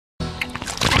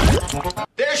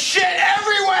There's shit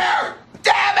everywhere!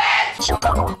 Damn it!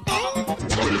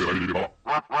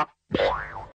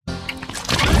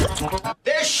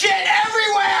 There's shit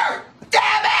everywhere!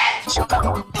 Damn it!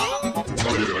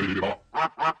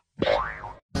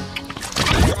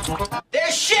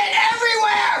 There's shit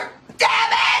everywhere!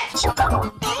 Damn it!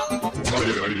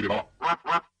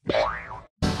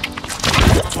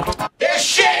 There's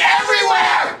shit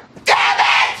everywhere! Damn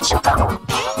it!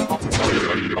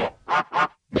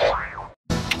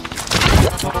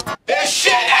 There's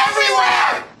shit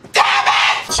everywhere! Damn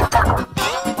it!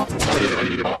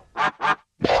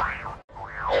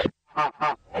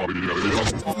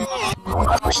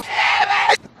 Damn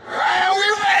it! Are we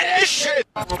ready? Shit!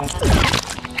 Damn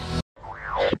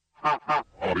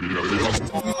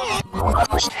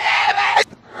it!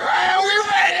 Are we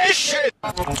ready? Shit!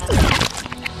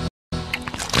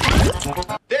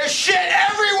 There's shit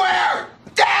everywhere!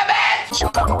 Damn it!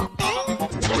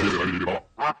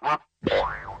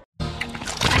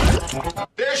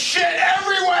 There's shit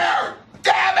everywhere!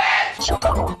 Damn it!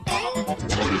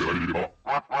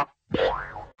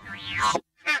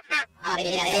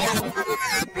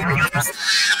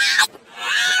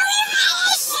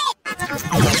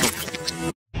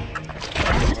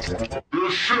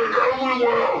 There's shit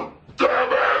everywhere!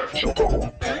 Damn it!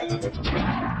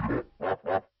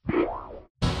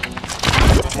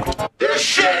 There's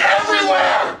shit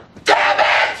everywhere! Damn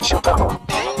it!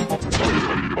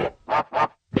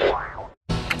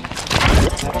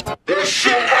 There's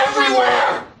shit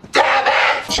everywhere! Damn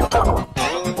it!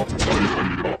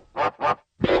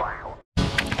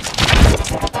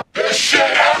 There's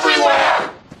shit everywhere!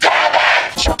 Damn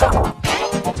it!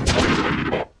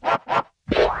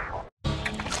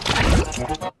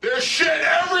 There's shit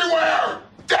everywhere!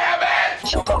 Damn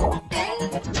it!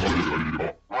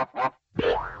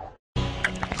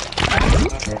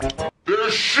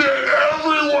 There's shit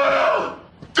everywhere!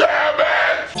 Damn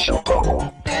it!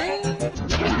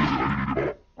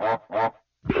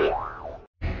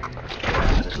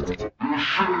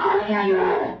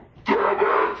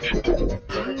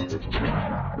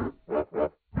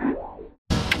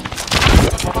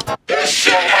 There's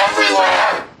shit everywhere!